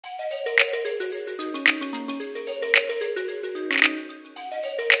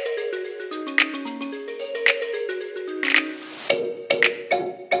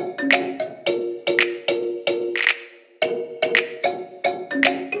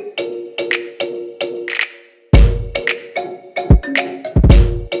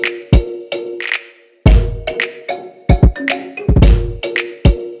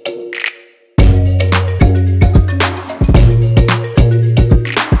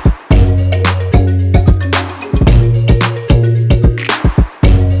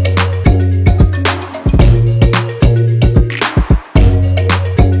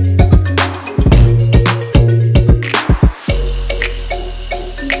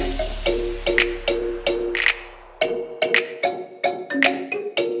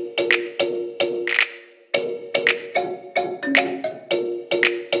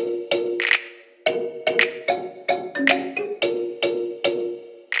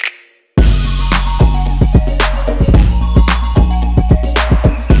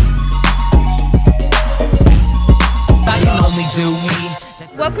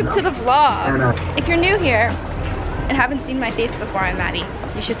vlog. If you're new here and haven't seen my face before, I'm Maddie.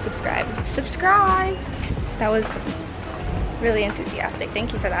 You should subscribe. Subscribe! That was really enthusiastic.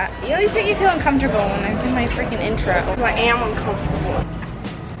 Thank you for that. You always make me feel uncomfortable when I do my freaking intro. I am uncomfortable.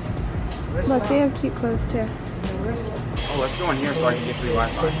 Look, they have cute clothes too. Oh, let's go in here so I can get free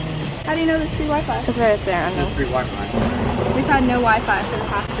Wi-Fi. How do you know there's free Wi-Fi? It says right up there. It says free Wi-Fi. We've had no Wi-Fi for the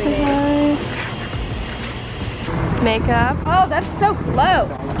past 3 days. Makeup. Oh, that's so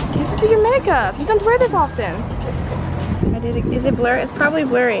close. You have to do your makeup. You don't wear this often. I did. Is it blurry? It's probably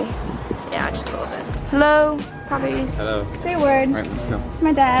blurry. Yeah, just a little bit. Hello, puppies. Hello. Say a word. All right, let's go. It's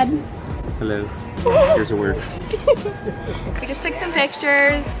my dad. Hello. Here's a word. We just took some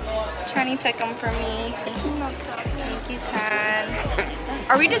pictures. Shani took them for me. Thank you, Chan.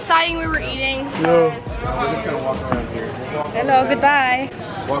 Are we deciding where we're eating? No. We're just gonna walk around here. Hello, goodbye.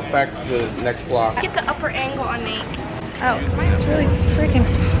 Walk back to the next block. Get the upper angle on me. Oh, it's really freaking.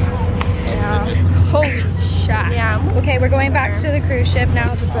 Yeah. Holy shit. Yeah. Okay, we're going back to the cruise ship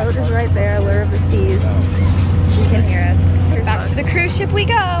now. The boat is right there, Allure of the Seas. She can hear us. Back to the cruise ship we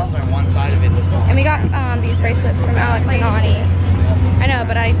go. One side of it looks And we got these bracelets from Alex and Ani. I know,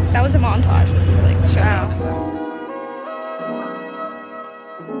 but that was a montage. This is like show off.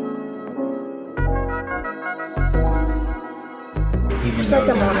 It's like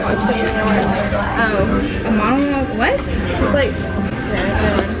a monologue thing, you know what? Oh, a monologue? What? It's like,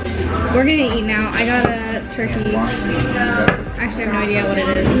 we're gonna eat now. I got a turkey. Actually, I have no idea what it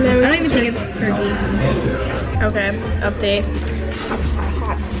is. I don't even think it's turkey. Okay, update.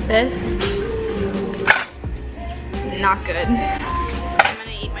 This, not good. I'm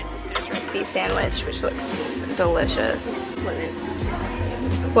gonna eat my sister's roast beef sandwich, which looks delicious.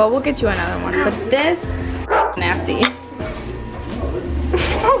 Well, we'll get you another one, but this, nasty.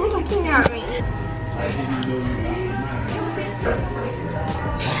 Oh, looking at me.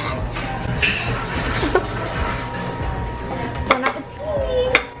 Bon appetit.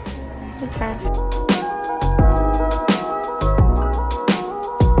 Okay.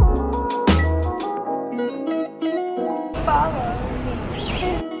 Follow me.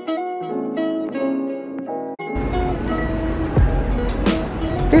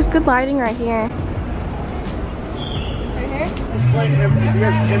 There's good lighting right here.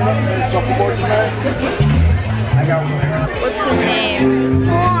 What's his name?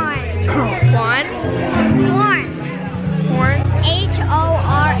 Horn. Juan? Horn. Horn?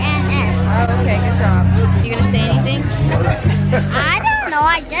 H-O-R-N-S. Oh, okay, good job. You gonna say anything? I don't know,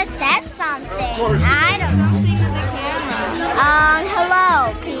 I just said something. I don't know. Something to the camera. Hello,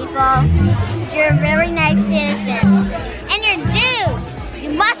 people. You're very nice citizens. And you're dudes. You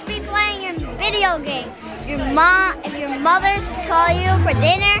must be playing your video games. If your mother's call you for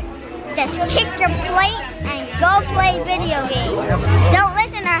dinner, just kick your plate and go play video games. Don't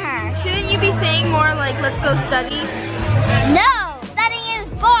listen to her. Shouldn't you be saying more like, let's go study? No, studying is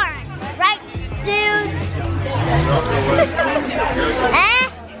boring. Right, dudes? Eh?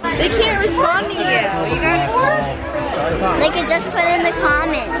 They can't respond to you. You guys what? They could just put it in the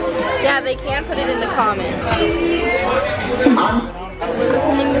comments. Yeah, they can put it in the comments.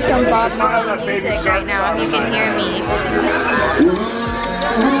 Listening to some Bob Marley music right now, if you can hear me.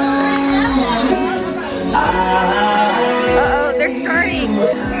 Uh-oh, they're starting.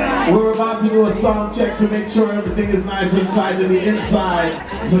 We're about to do a sound check to make sure everything is nice and tight to the inside.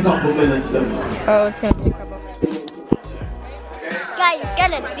 Just a couple minutes. Oh, it's gonna be a couple minutes. Guys, it's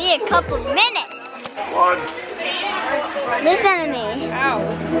gonna be a couple minutes. Listen to me. Ow.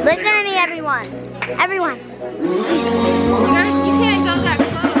 Listen to me, everyone. Everyone. You can't go that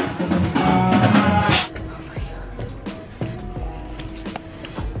close.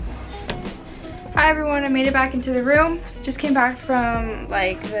 Hi everyone, I made it back into the room. Just came back from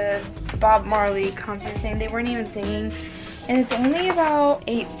like the Bob Marley concert thing. They weren't even singing. And it's only about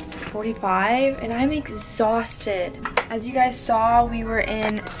 8:45 and I'm exhausted. As you guys saw, we were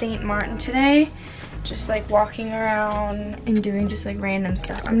in St. Maarten today. Just like walking around and doing just like random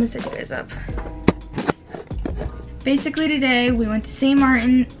stuff. I'm gonna set you guys up. Basically today we went to St.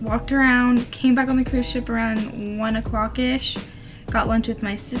 Maarten, walked around, came back on the cruise ship around 1 o'clock-ish, got lunch with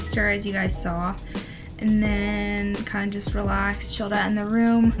my sister as you guys saw, and then kind of just relaxed, chilled out in the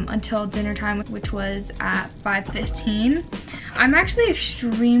room until dinner time, which was at 5:15. I'm actually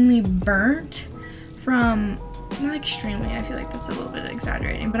extremely burnt from, not extremely, I feel like that's a little bit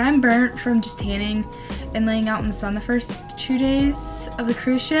exaggerating, but I'm burnt from just tanning and laying out in the sun the first 2 days of the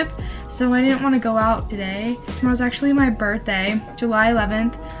cruise ship, so I didn't want to go out today. Tomorrow's actually my birthday, July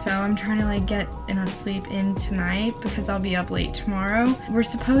 11th, so I'm trying to like get enough sleep in tonight because I'll be up late tomorrow. We're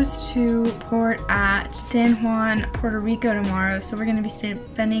supposed to port at San Juan, Puerto Rico tomorrow, so we're going to be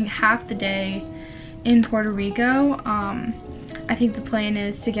spending half the day in Puerto Rico. I think the plan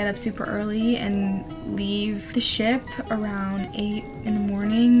is to get up super early and leave the ship around 8 in the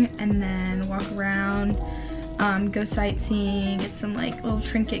morning and then walk around, go sightseeing, get some like little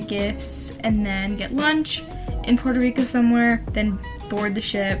trinket gifts, and then get lunch in Puerto Rico somewhere, then board the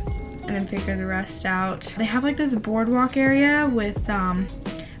ship and then figure the rest out. They have like this boardwalk area with a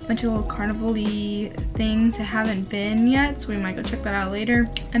bunch of little carnival-y things. I haven't been yet, so we might go check that out later.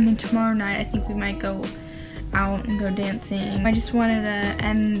 And then tomorrow night I think we might go out and go dancing. I just wanted to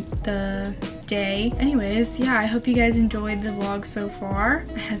end the day. Anyways, yeah, I hope you guys enjoyed the vlog so far.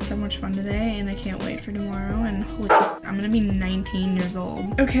 I had so much fun today and I can't wait for tomorrow, and holy shit, I'm gonna be 19 years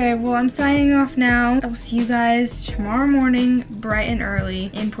old. Okay, well, I'm signing off now. I will see you guys tomorrow morning bright and early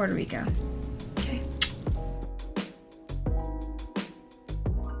in Puerto Rico.